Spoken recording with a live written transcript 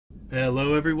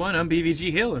Hello everyone, I'm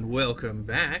BBG Hill and welcome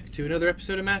back to another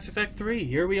episode of Mass Effect 3.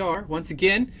 Here we are, once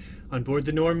again, on board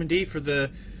the Normandy for the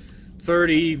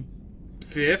 35th,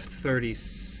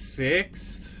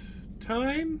 36th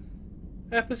time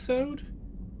episode?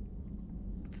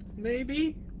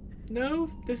 Maybe? No?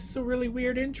 This is a really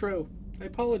weird intro. I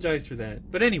apologize for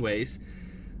that. But anyways,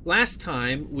 last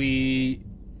time we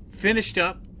finished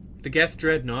up the Geth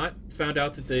Dreadnought, found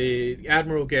out that the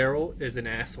Admiral Koris is an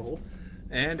asshole.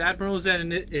 And Admiral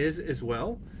Zen is as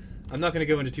well. I'm not going to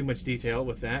go into too much detail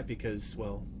with that because,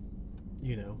 well,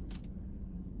 you know,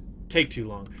 take too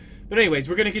long. But anyways,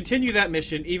 we're going to continue that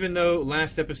mission, even though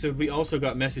last episode we also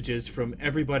got messages from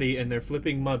everybody and their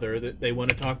flipping mother that they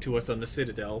want to talk to us on the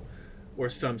Citadel, or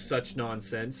some such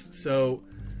nonsense. So,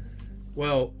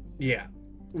 well, yeah.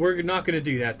 We're not going to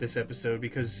do that this episode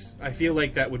because I feel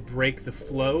like that would break the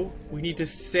flow. We need to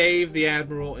save the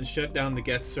Admiral and shut down the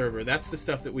Geth server. That's the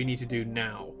stuff that we need to do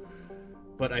now.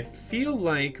 But I feel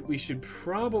like we should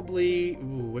probably...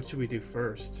 Ooh, what should we do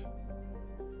first?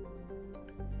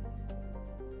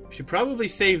 We should probably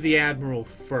save the Admiral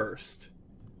first.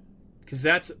 Because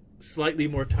that's slightly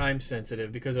more time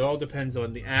sensitive because it all depends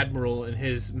on the Admiral and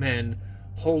his men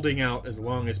holding out as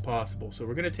long as possible. So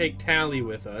we're going to take Tali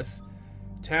with us.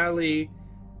 Tali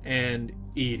and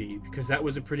EDI, because that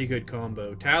was a pretty good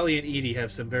combo. Tali and EDI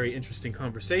have some very interesting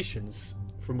conversations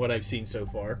from what I've seen so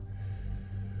far.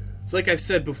 So like I've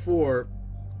said before,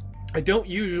 I don't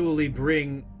usually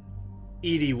bring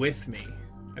EDI with me.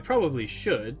 I probably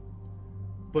should,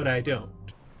 but I don't.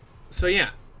 So yeah,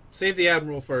 save the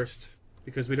Admiral first,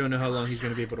 because we don't know how long he's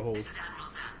going to be able to hold. This is Admiral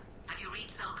Zen. Have you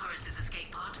reached Koris'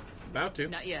 escape pod? About to.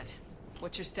 Not yet.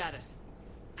 What's your status?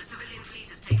 The civilian fleet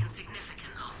has taken significant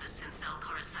losses since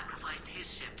Koris sacrificed his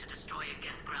ship to destroy a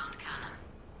Geth ground cannon.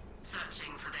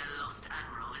 Searching for their lost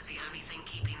Admiral is the only thing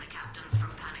keeping the captains from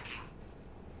panicking.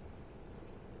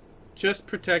 Just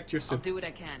protect your I'll do what I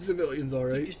can. civilians, all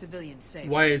Keep right? your civilians safe.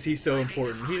 Why is he so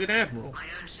important? He's an admiral. My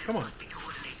own ships Come on. must be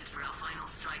coordinated for our final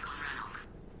strike on Rannoch.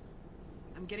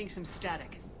 I'm getting some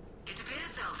static. It appears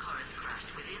Koris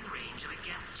crashed within range of a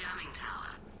Geth jamming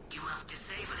tower. You must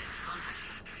disable it to contact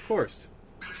him. Of course.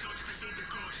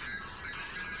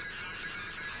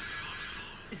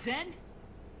 Zen?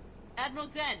 Admiral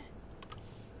Zen!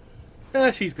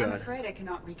 She's I'm gone. afraid I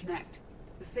cannot reconnect.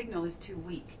 The signal is too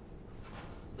weak.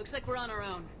 Looks like we're on our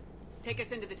own. Take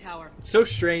us into the tower. It's so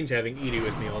strange having EDI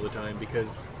with me all the time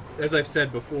because, as I've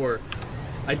said before,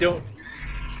 I don't...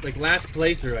 Like, last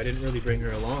playthrough, I didn't really bring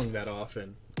her along that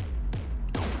often.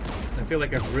 I feel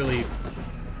like I've really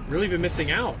been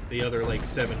missing out the other, like,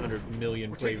 700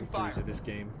 million playthroughs of this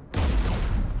game.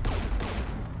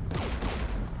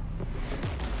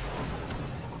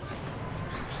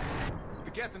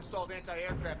 The Geth installed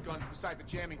anti-aircraft guns beside the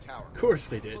jamming tower. Of course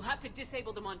they did. We'll have to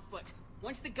disable them on foot.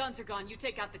 Once the guns are gone, you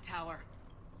take out the tower.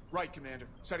 Right, Commander.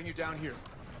 Setting you down here.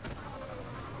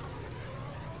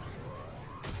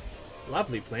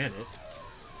 Lovely planet.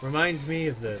 Reminds me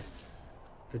of the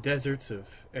deserts of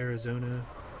Arizona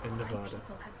and My Nevada.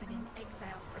 people have been in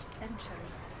exile for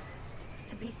centuries.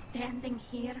 To be standing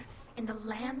here in the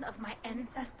land of my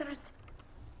ancestors.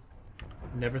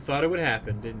 Never thought it would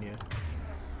happen, didn't you?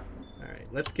 Alright,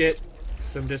 let's get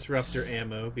some disruptor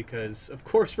ammo because, of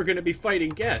course, we're going to be fighting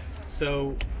Geth.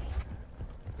 So,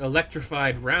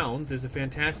 electrified rounds is a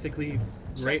fantastically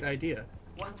great idea.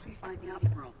 Once we find the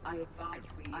Admiral, I advise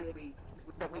we...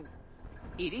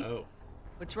 Edie? Oh.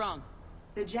 What's wrong?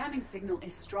 The jamming signal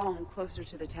is strong closer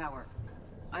to the tower.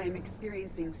 I am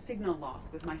experiencing signal loss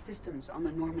with my systems on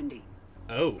the Normandy.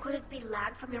 Oh. Could it be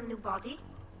lag from your new body?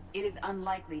 It is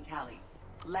unlikely, Tali.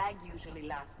 Lag usually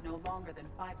lasts no longer than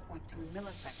 5.2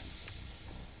 milliseconds.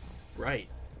 Right.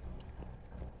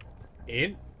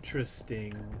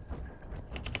 Interesting.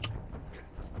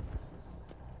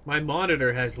 My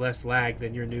monitor has less lag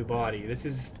than your new body. This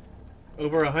is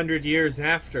over 100 years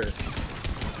after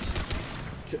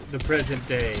the present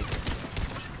day.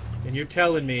 And you're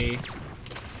telling me...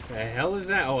 The hell is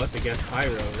that? Oh, that's a Geth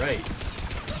Pyro, right.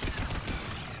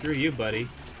 Screw you, buddy.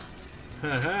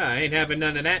 Haha, I ain't having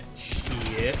none of that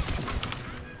shit.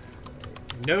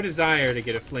 No desire to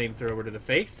get a flamethrower to the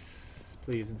face.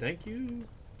 Please and thank you.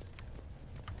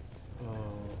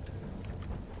 Oh.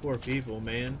 Poor people,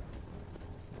 man.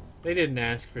 They didn't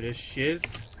ask for this shiz.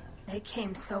 They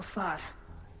came so far.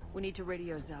 We need to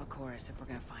radio Koris if we're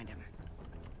gonna find him.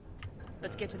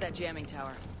 Let's get to that jamming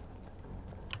tower.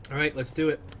 Alright, let's do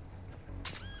it.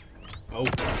 Oh,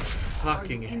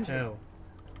 fucking hell.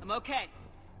 I'm okay.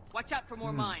 Watch out for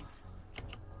more mines.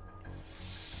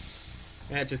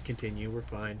 Just continue. We're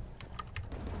fine.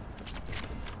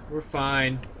 We're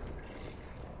fine.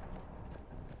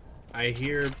 I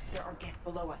hear... There are geth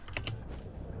below us.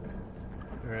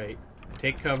 Alright.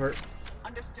 Take cover.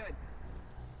 Understood.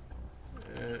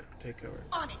 Take cover.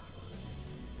 On it.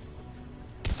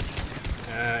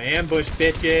 Ambush,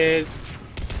 bitches!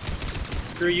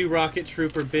 Screw you, rocket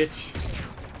trooper, bitch.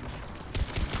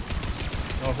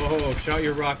 Oh, shot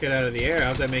your rocket out of the air.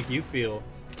 How's that make you feel?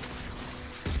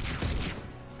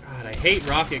 God, I hate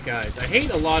rocket guys. I hate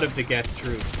a lot of the geth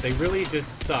troops. They really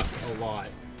just suck a lot.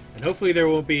 And hopefully there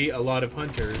won't be a lot of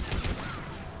hunters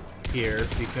here,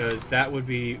 because that would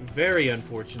be very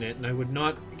unfortunate, and I would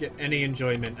not get any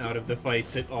enjoyment out of the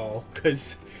fights at all,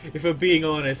 because if I'm being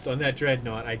honest, on that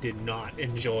dreadnought, I did not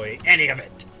enjoy any of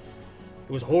it.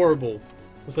 It was horrible.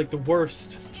 It was like the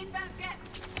worst. Inbound geth.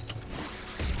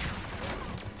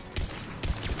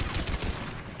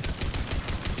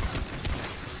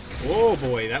 Oh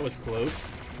boy, that was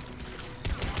close.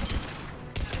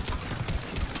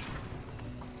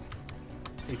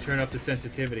 We turn up the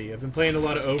sensitivity. I've been playing a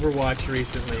lot of Overwatch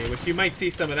recently, which you might see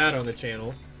some of that on the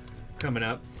channel coming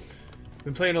up. I've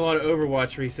been playing a lot of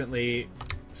Overwatch recently,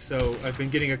 so I've been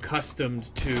getting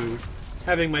accustomed to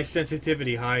having my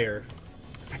sensitivity higher.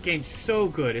 That game's so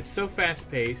good. It's so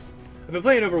fast-paced. I've been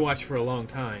playing Overwatch for a long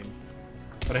time,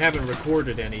 but I haven't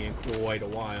recorded any in quite a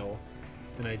while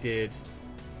than I did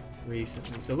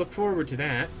recently. So look forward to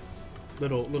that.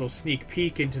 Little sneak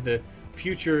peek into the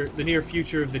future, the near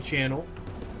future of the channel.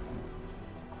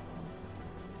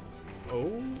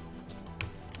 Oh.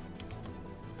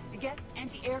 The geth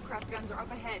anti-aircraft guns are up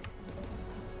ahead.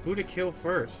 Who to kill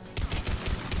first?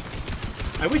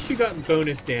 I wish you got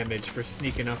bonus damage for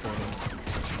sneaking up on them.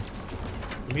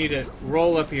 We need to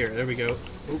roll up here. There we go.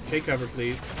 Oh, take cover,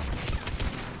 please.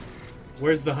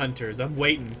 Where's the hunters? I'm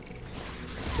waiting.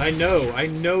 I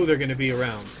know they're gonna be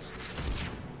around.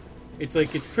 It's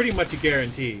like, it's pretty much a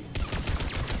guarantee.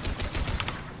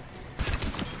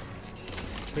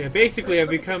 Yeah, basically I've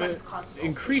become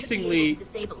increasingly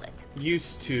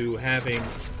used to having,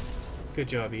 good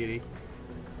job, Edie,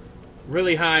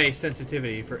 really high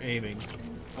sensitivity for aiming.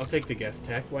 I'll take the geth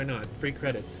tech, why not? Free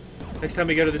credits. Next time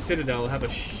we go to the Citadel, I'll have a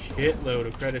shitload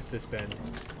of credits to spend.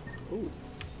 Ooh,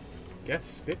 geth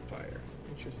Spitfire,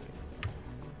 interesting.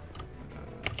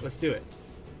 Let's do it.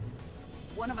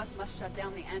 One of us must shut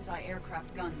down the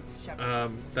anti-aircraft guns,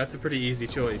 Shepard. That's a pretty easy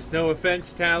choice. No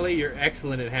offense, Tally, you're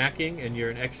excellent at hacking, and you're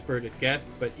an expert at geth,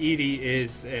 but Edie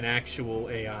is an actual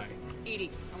AI. Edie,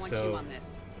 I want you on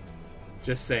this.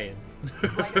 Just saying.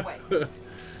 Right away.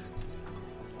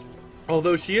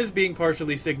 Although she is being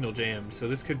partially signal jammed, so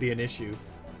this could be an issue.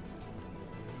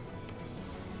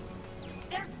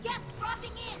 There's geth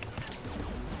dropping in.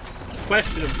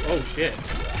 Question of... Oh, shit.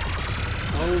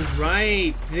 Oh,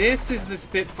 right. This is the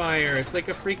Spitfire. It's like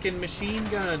a freaking machine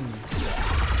gun.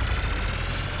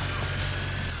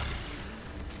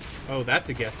 Oh, that's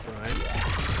a geth prime.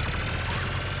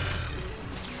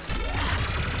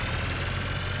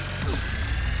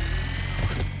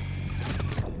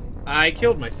 I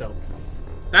killed myself.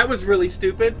 That was really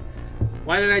stupid.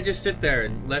 Why did I just sit there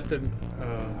and let them...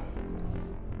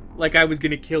 like I was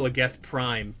gonna kill a geth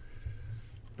prime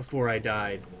before I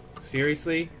died.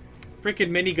 Seriously?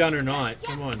 Freaking minigun or not.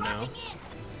 Come on now.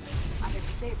 I have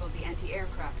disabled the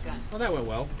anti-aircraft gun. Oh, that went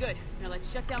well. Good. Now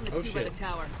let's shut down the two by the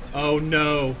tower. Oh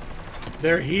no.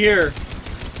 They're here.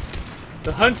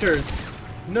 The hunters.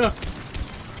 No.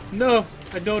 No.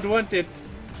 I don't want it.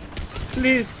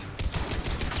 Please.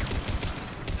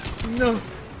 No.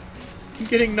 I'm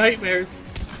getting nightmares.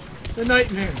 The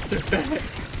nightmares. They're back.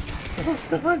 Oh,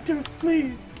 the hunters,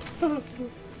 please.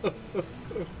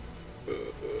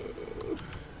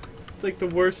 It's like the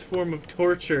worst form of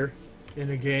torture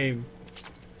in a game.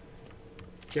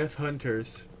 Geth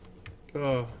hunters.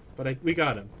 Oh, but we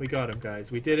got him. We got him,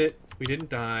 guys. We did it. We didn't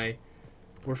die.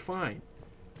 We're fine.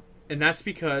 And that's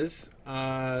because,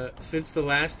 since the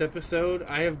last episode,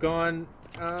 I have gone,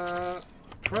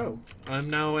 pro. I'm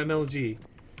now MLG.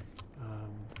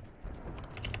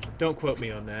 Don't quote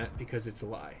me on that, because it's a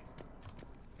lie.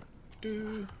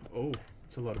 Oh,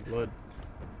 it's a lot of blood.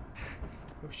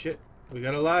 Oh, shit. We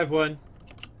got a live one.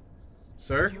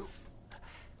 Sir?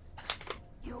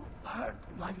 You heard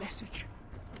my message.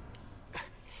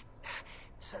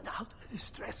 Send out a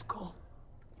distress call.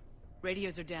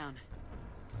 Radios are down.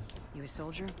 You a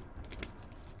soldier?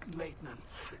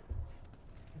 Maintenance.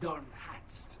 Dorm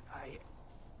hats. I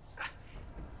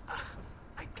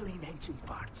clean engine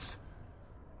parts.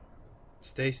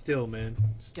 Stay still, man.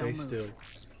 Stay Don't move. still.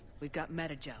 We've got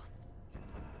metagel.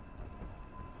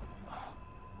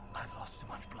 I've lost too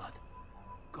much blood.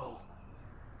 Go.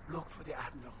 Look for the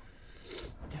Admiral.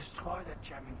 Destroy that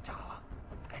jamming tower,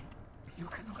 and you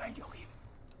can radio him.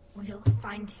 We'll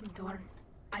find him, Dorn.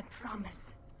 I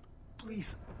promise.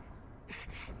 Please,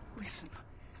 listen.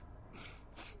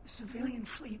 The civilian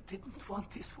fleet didn't want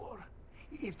this war.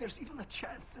 If there's even a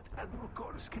chance that Admiral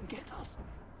Koris can get us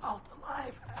out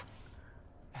alive,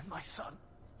 and my son,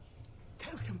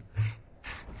 tell him,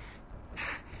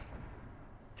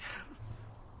 tell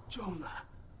Jonah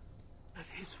that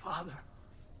his father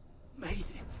made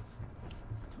it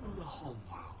to the home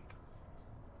world.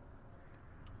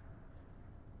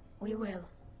 We will.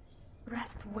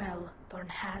 Rest well, Dorn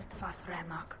Hast vas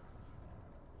Rannoch.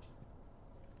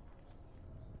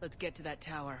 Let's get to that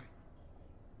tower.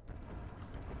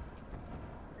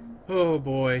 Oh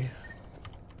boy.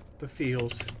 The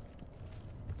feels.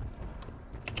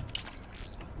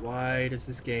 Why does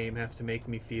this game have to make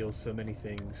me feel so many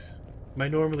things? My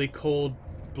normally cold,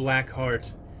 black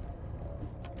heart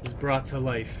is brought to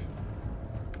life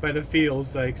by the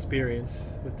feels I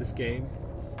experience with this game.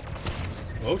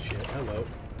 Oh shit, hello.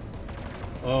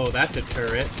 Oh, that's a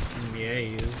turret.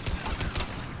 Yes.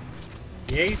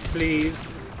 Yes, please.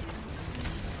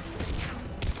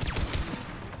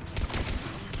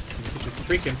 Get this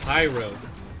freaking pyro.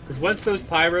 Because once those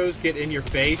pyros get in your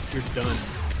face, you're done.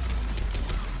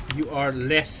 You are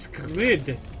less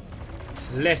good.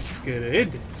 Less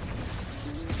good.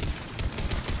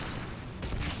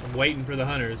 I'm waiting for the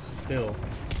hunters still.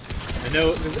 I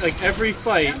know, like every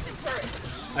fight,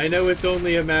 I know it's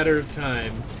only a matter of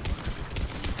time.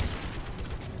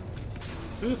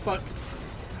 Who the fuck?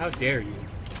 How dare you?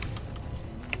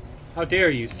 How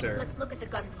dare you, sir? Let's look at the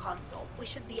gun's console. We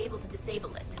should be able to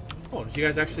disable it. Oh, did you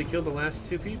guys actually kill the last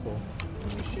two people?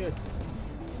 Holy shit.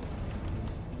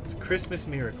 It's a Christmas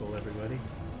miracle, everybody.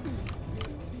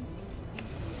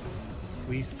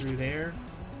 Squeeze through there.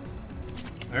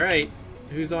 Alright,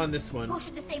 who's on this one? Who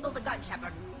should disable the gun,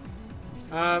 Shepard?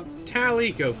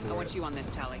 Tally, go for I it. want you on this,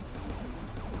 Tally.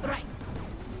 Right.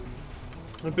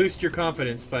 I'll boost your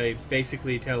confidence by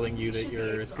basically telling you that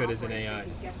you're as good as an AI.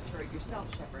 Yourself,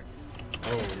 Shepard.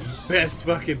 Oh, best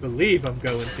fucking believe I'm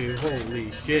going to.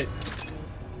 Holy shit.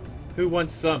 Who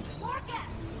wants some?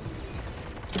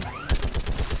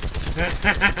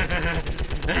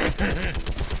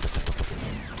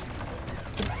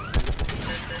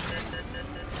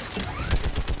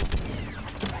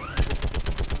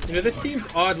 You know, this seems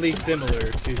oddly similar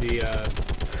to the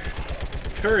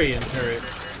Turian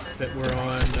turrets that were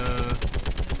on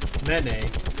Mene.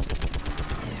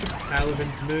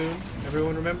 Palavin's Moon.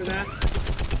 Everyone remember that?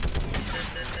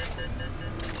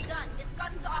 Done. This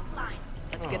gun's offline.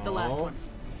 Let's get the last Aw. one.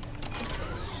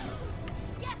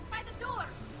 Yes, by the door.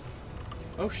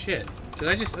 Oh shit. Did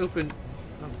I just open...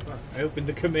 Oh fuck. I opened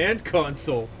the command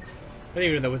console. I didn't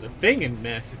even know that was a thing in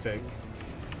Mass Effect.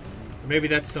 Or maybe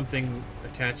that's something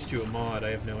attached to a mod.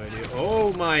 I have no idea.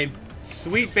 Oh my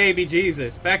sweet baby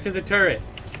Jesus. Back to the turret.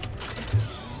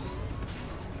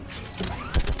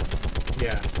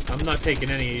 Yeah. I'm not taking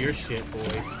any of your shit,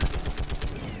 boy.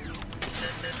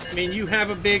 I mean, you have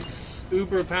a big,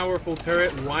 uber powerful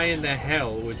turret. Why in the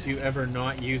hell would you ever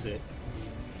not use it?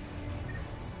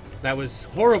 That was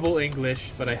horrible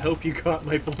English, but I hope you got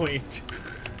my point.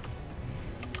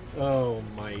 Oh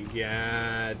my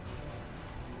god.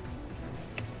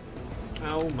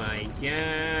 Oh my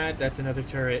god. That's another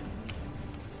turret.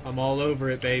 I'm all over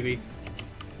it, baby.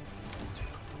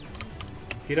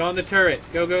 Get on the turret.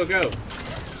 Go, go, go.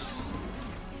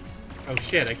 Oh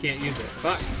shit, I can't use it.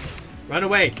 Fuck. Run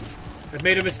away. I've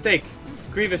made a mistake.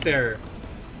 Grievous error.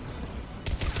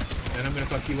 And I'm gonna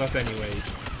fuck you up anyways.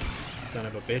 Son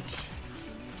of a bitch.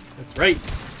 That's right.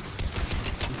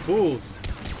 You fools.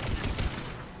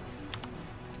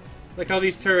 Like how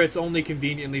these turrets only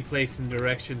conveniently placed in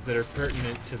directions that are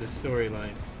pertinent to the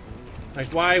storyline. Like,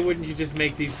 why wouldn't you just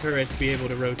make these turrets be able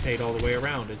to rotate all the way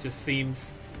around? It just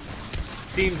seems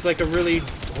like a really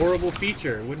horrible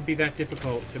feature. It wouldn't be that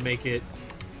difficult to make it...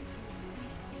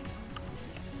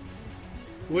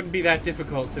 Wouldn't be that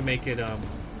difficult to make it,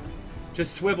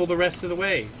 just swivel the rest of the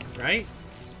way, right?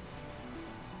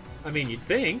 I mean, you'd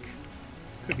think.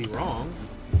 Could be wrong.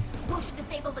 Who should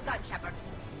disable the gun, Shepard?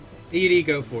 Edie,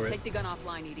 go for it. Take the gun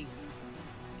offline, Edie.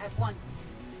 At once.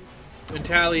 And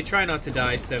Tally, try not to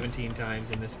die 17 times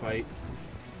in this fight.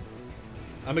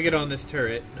 I'm gonna get on this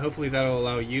turret, and hopefully that'll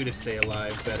allow you to stay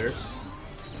alive better.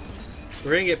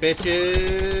 Bring it,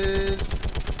 bitches!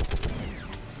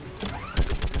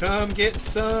 Come get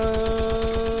some!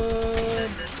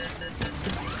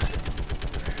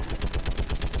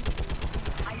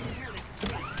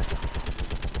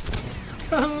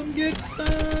 Come get some!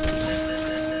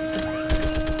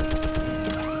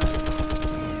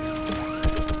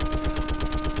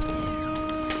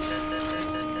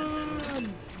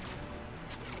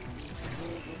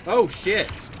 Oh shit.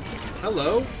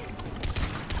 Hello.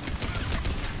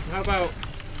 How about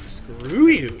screw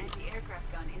you?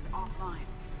 Anti-aircraft gun is offline.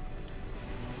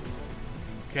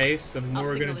 Okay, some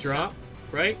more are signal gonna the drop,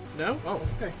 right? No? Oh,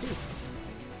 okay.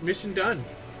 Mission done.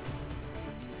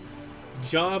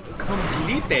 Job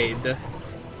completed.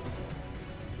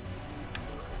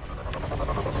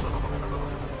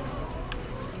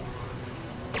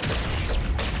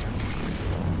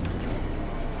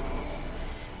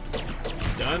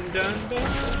 Dun dun dun.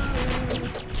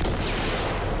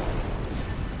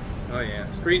 Oh yeah,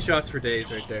 screenshots for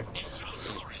days right there.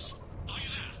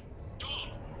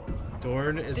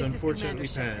 Dorn is This is unfortunately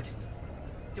Commander passed.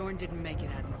 Dorn didn't make it,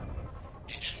 Admiral.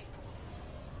 He didn't?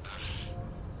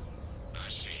 I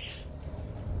see.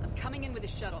 I'm coming in with a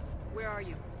shuttle. Where are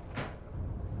you?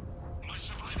 My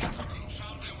surviving crew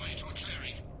found their way to a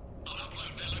clearing. I'll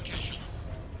upload their location.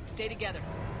 Stay together.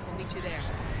 We'll meet you there.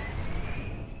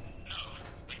 No,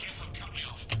 the geth have cut me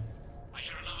off. I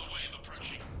hear another wave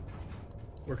approaching.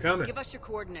 We're coming. Give us your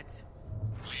coordinates.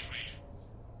 Leave me.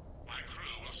 My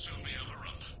crew will soon be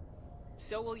overrun.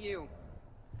 So will you.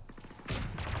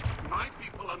 My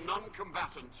people are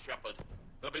non-combatants, Shepard.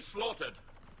 They'll be slaughtered.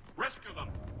 Rescue them.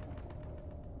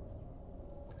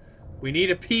 We need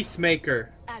a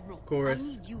peacemaker. Admiral, Koris.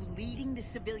 I need you leading the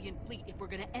civilian fleet if we're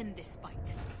gonna end this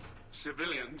fight.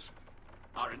 Civilians,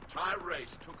 our entire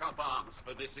race took up arms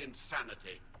for this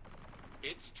insanity.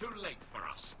 It's too late for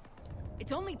us.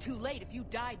 It's only too late if you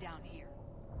die down here.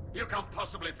 You can't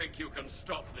possibly think you can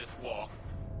stop this war.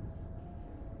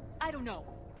 I don't know.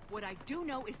 What I do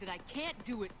know is that I can't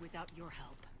do it without your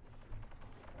help.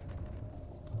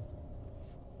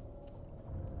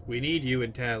 We need you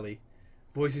and Tally.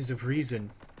 Voices of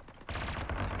reason.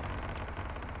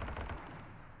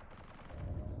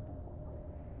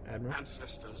 Admiral?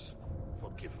 Ancestors,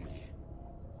 forgive me.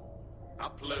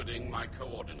 Uploading my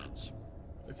coordinates.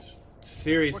 It's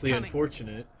seriously We're coming.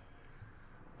 unfortunate.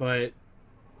 But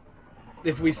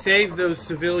if we save those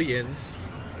civilians,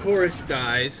 Koris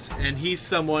dies, and he's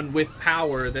someone with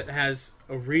power that has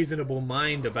a reasonable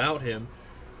mind about him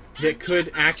that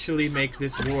could actually make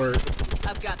this war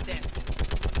I've got this.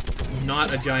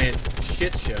 not a giant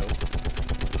shit show.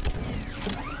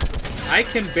 I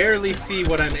can barely see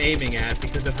what I'm aiming at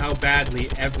because of how badly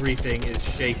everything is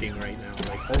shaking right now.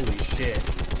 Like, holy shit.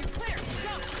 You're clear.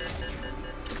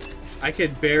 Go. I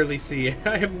can barely see it.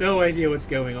 I have no idea what's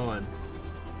going on.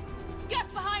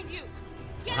 Get behind you.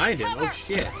 Get Behind in him? cover. Oh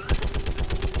shit.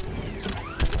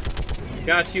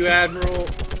 Got you, Admiral.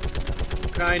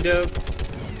 Kind of.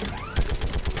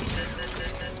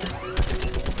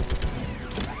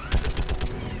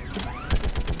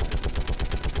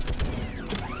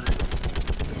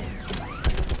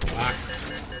 Fuck.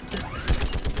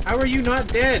 How are you not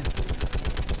dead?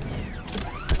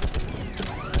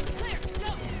 Clear.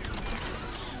 Go.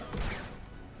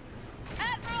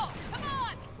 Admiral, come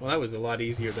on. Well, that was a lot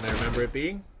easier than I remember it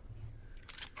being.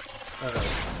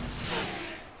 Uh-oh.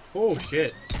 Oh,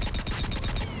 shit.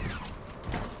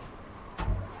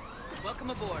 Welcome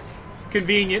aboard.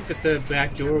 Convenient that the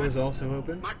back door was also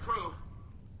open. My crew.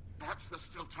 Perhaps there's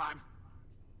still time.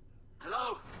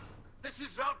 Hello? This is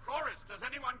Koris. Does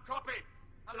anyone copy?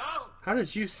 Hello? How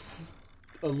did you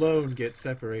alone get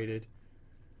separated?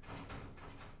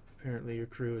 Apparently your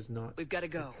crew is not... We've got to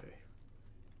go. Okay.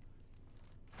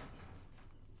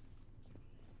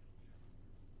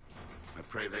 I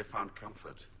pray they found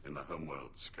comfort in the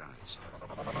homeworld skies.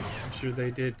 I'm sure they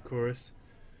did, Koris.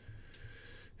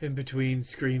 In between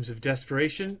screams of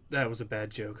desperation. That was a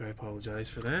bad joke. I apologize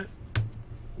for that.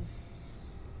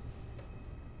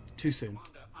 Too soon.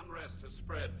 Commander, unrest has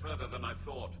spread further than I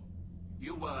thought.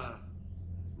 You were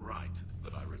right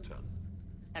that I returned.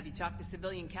 Have you talked the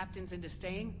civilian captains into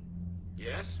staying?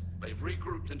 Yes, they've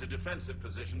regrouped into defensive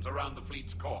positions around the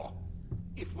fleet's core.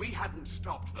 If we hadn't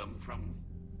stopped them from...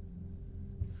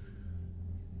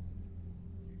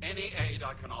 Any aid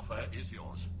I can offer is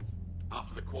yours.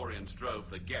 After the Quarians drove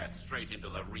the geth straight into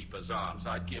the Reaper's arms,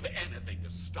 I'd give anything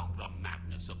to stop the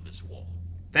madness of this war.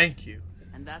 Thank you.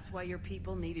 And that's why your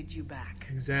people needed you back.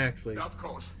 Exactly. Of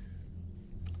course.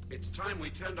 It's time we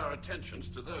turned our attentions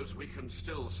to those we can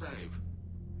still save.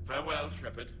 Farewell,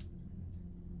 Shepard.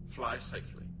 Fly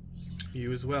safely.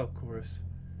 You as well, Koris.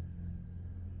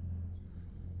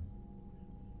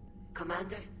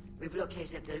 Commander, we've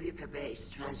located the Reaper base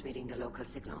transmitting the local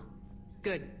signal.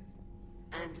 Good.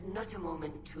 And not a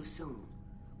moment too soon.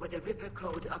 With the Reaper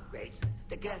code upgrades,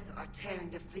 the geth are tearing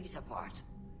the fleet apart.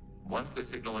 Once the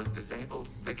signal is disabled,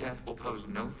 the geth will pose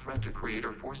no threat to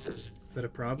Creator forces. Is that a You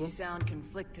problem? sound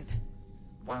conflicted.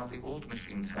 While the old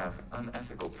machines have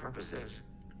unethical purposes,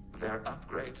 Their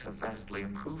upgrades have vastly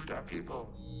improved our people.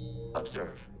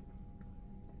 Observe.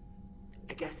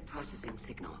 A geth processing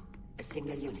signal. A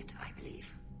single unit, I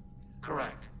believe.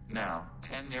 Correct. Now,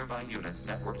 10 nearby units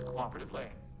networked cooperatively.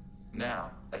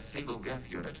 Now, a single geth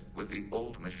unit with the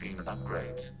old machine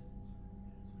upgrades.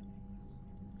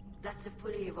 That's a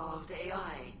fully evolved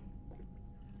AI.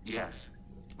 Yes.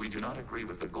 We do not agree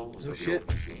with the goals Oh, of the shit.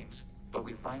 old machines, but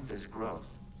we find this growth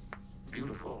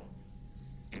beautiful,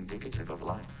 indicative of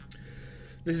life.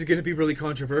 This is going to be really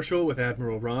controversial with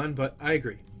Admiral Ron, but I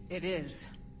agree. It is.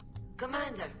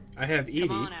 Commander! I have Edie.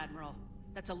 Come on, Admiral.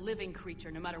 That's a living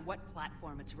creature, no matter what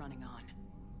platform it's running on.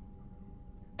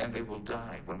 And they will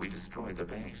die when we destroy the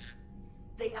base.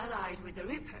 They allied with the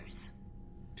Reapers.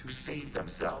 To save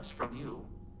themselves from you.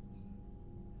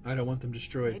 I don't want them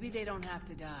destroyed. Maybe they don't have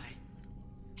to die.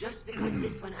 Just because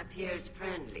this one appears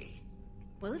friendly.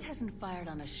 Well, it hasn't fired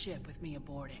on a ship with me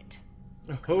aboard it.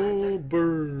 Oh,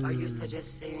 burn. Are you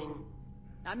suggesting...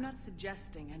 I'm not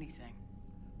suggesting anything.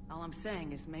 All I'm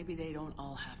saying is maybe they don't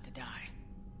all have to die.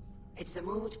 It's a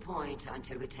moot point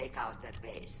until we take out that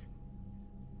base.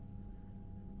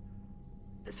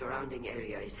 The surrounding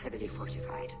area is heavily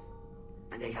fortified,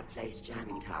 and they have placed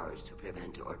jamming towers to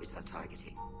prevent orbital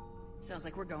targeting. Sounds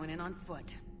like we're going in on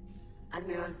foot.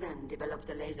 Admiral Zen developed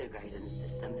a laser guidance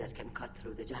system that can cut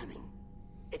through the jamming.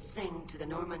 It's synced to the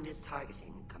Normandy's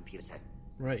targeting computer.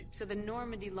 Right. So the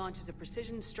Normandy launches a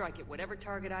precision strike at whatever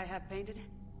target I have painted?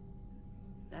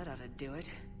 That ought to do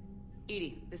it.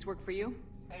 Edie, this work for you?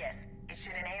 Yes, it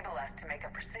should enable us to make a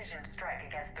precision strike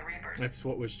against the Reapers. That's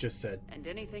what was just said. And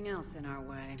anything else in our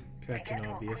way. Captain the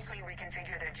geth Obvious. will quickly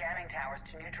reconfigure their jamming towers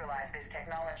to neutralize this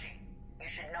technology. You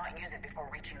should not use it before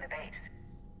reaching the base.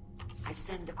 I've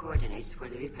sent the coordinates for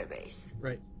the Reaper base.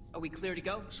 Right. Are we clear to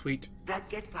go? Sweet. That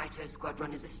geth fighter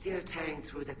squadron is still tearing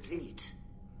through the fleet.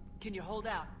 Can you hold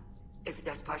out? If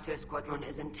that fighter squadron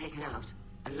isn't taken out,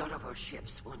 a lot of our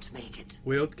ships won't make it.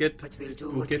 We'll get But we'll do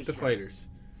we'll what get we the can. fighters.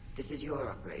 This is your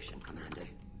operation, Commander.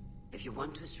 If you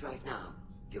want to strike now,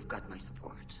 you've got my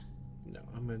support. No,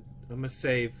 I'm gonna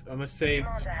save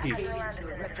peeps.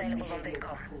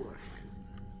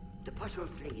 The patrol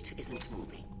fleet isn't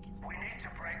moving. We need to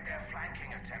break their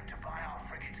flanking attempt to buy our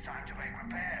frigates time to make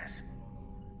repairs.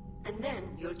 And then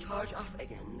you'll charge off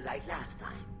again, like last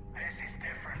time. This is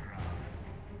different, Rob.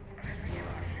 Unless we give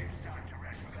our ships time to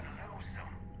rest, we're gonna lose them.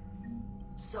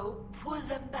 So pull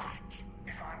them back.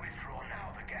 If I withdraw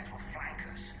now, the geth will flank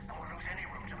us, and we'll lose any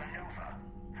room to maneuver.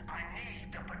 I need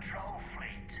the patrol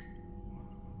fleet.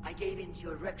 I gave in to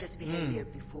your reckless behavior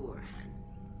beforehand.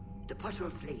 The patrol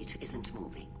fleet isn't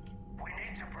moving. We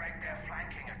need to break their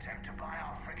flanking attempt to buy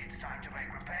our frigates time to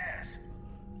make repairs.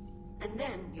 And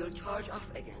then you'll charge off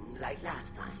again, like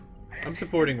last time. I'm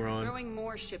supporting Ron. Throwing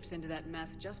more ships into that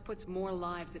mess just puts more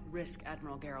lives at risk,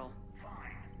 Admiral Garrel.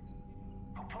 Fine.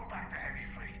 I'll pull back the heavy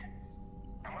fleet.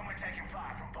 And when we're taking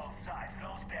fire from both sides,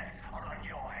 those deaths are on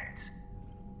your heads.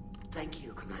 Thank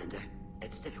you, Commander.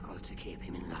 It's difficult to keep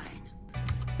him in line.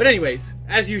 But anyways,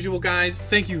 as usual, guys,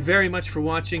 thank you very much for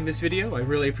watching this video. I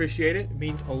really appreciate it. It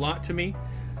means a lot to me.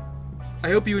 I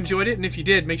hope you enjoyed it, and if you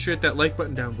did, make sure to hit that like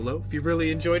button down below. If you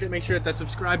really enjoyed it, make sure to hit that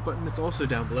subscribe button that's also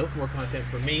down below for more content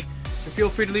from me. And feel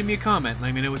free to leave me a comment and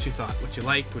let me know what you thought, what you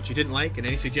liked, what you didn't like, and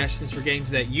any suggestions for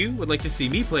games that you would like to see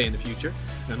me play in the future.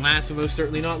 And last but most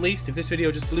certainly not least, if this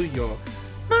video just blew your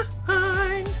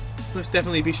mind, most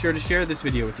definitely be sure to share this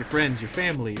video with your friends, your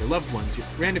family, your loved ones, your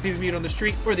random people you meet on the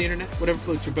street or the internet, whatever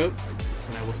floats your boat.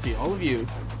 And I will see all of you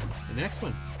in the next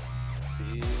one.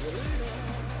 See you later.